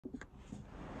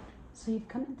So you've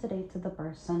come in today to the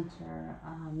birth center.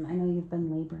 I know you've been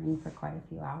laboring for quite a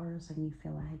few hours and you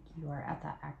feel like you are at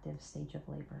that active stage of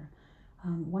labor.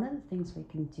 One of the things we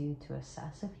can do to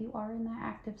assess if you are in that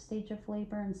active stage of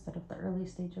labor instead of the early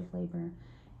stage of labor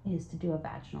is to do a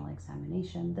vaginal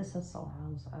examination. This just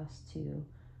allows us to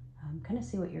kind of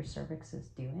see what your cervix is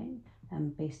doing,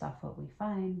 and based off what we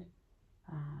find,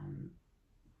 um,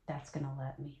 that's going to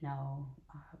let me know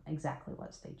exactly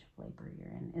what stage of labor you're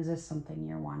in. Is this something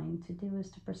you're wanting to do,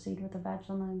 is to proceed with a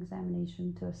vaginal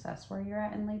examination to assess where you're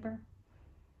at in labor?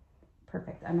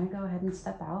 Perfect. I'm going to go ahead and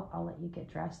step out. I'll let you get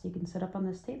dressed. You can sit up on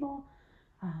this table.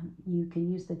 You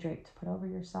can use the drape to put over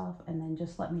yourself, and then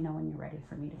just let me know when you're ready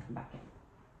for me to come back in.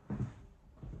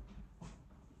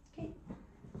 Okay.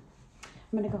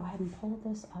 I'm going to go ahead and pull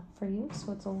this up for you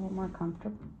so it's a little more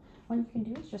comfortable. What you can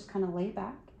do is just kind of lay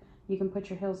back. You can put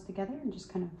your heels together and just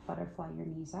kind of butterfly your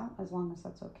knees out, as long as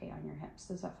that's okay on your hips.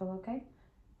 Does that feel okay?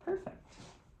 Perfect.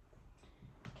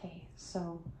 Okay,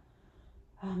 so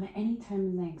anytime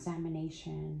in the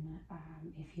examination,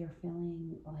 if you're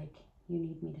feeling like you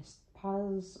need me to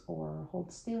pause or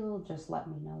hold still, just let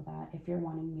me know that. If you're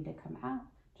wanting me to come out,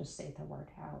 just say the word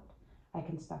out. I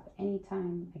can stop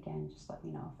anytime. Again, just let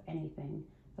me know if anything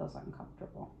feels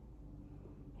uncomfortable.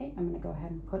 Okay, I'm going to go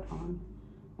ahead and put on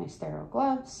my sterile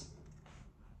gloves.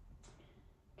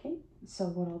 Okay, so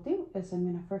what I'll do is I'm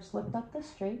going to first lift up the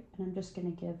drape, and I'm just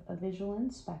going to give a visual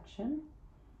inspection.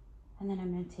 And then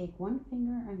I'm going to take one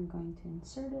finger, I'm going to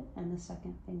insert it, and the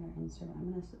second finger insert it.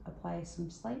 I'm going to apply some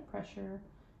slight pressure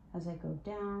as I go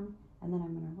down, and then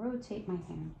I'm going to rotate my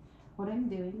hand. What I'm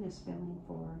doing is feeling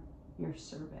for your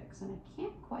cervix, and I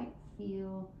can't quite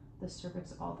feel the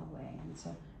cervix all the way. And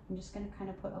so I'm just going to kind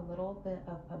of put a little bit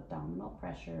of abdominal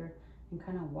pressure and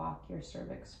kind of walk your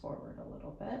cervix forward a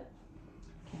little bit.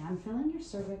 Okay, I'm feeling your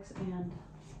cervix, and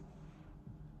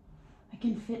I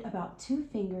can fit about 2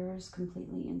 fingers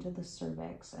completely into the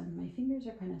cervix, and my fingers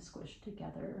are kind of squished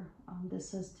together. This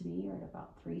says to me you're at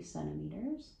about 3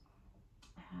 centimeters.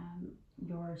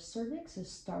 Your cervix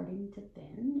is starting to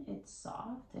thin. It's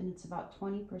soft, and it's about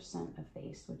 20%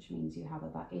 effaced, which means you have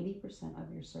about 80%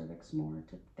 of your cervix more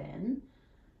to thin.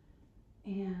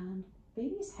 And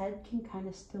baby's head can kind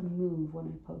of still move when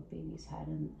I poke baby's head,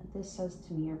 and this says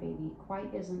to me your baby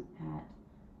quite isn't at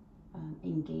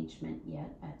engagement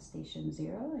yet at station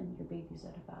 0, and your baby's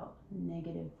at about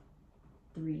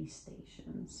 -3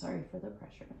 stations. Sorry for the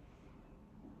pressure.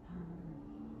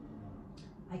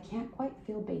 I can't quite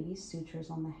feel baby's sutures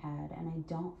on the head, and I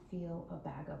don't feel a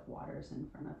bag of waters in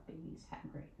front of baby's head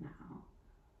right now.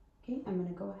 Okay, I'm going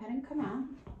to go ahead and come out.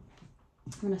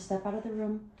 I'm going to step out of the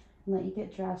room and let you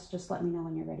get dressed. Just let me know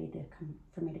when you're ready to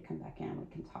for me to come back in, and we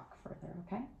can talk further,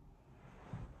 okay?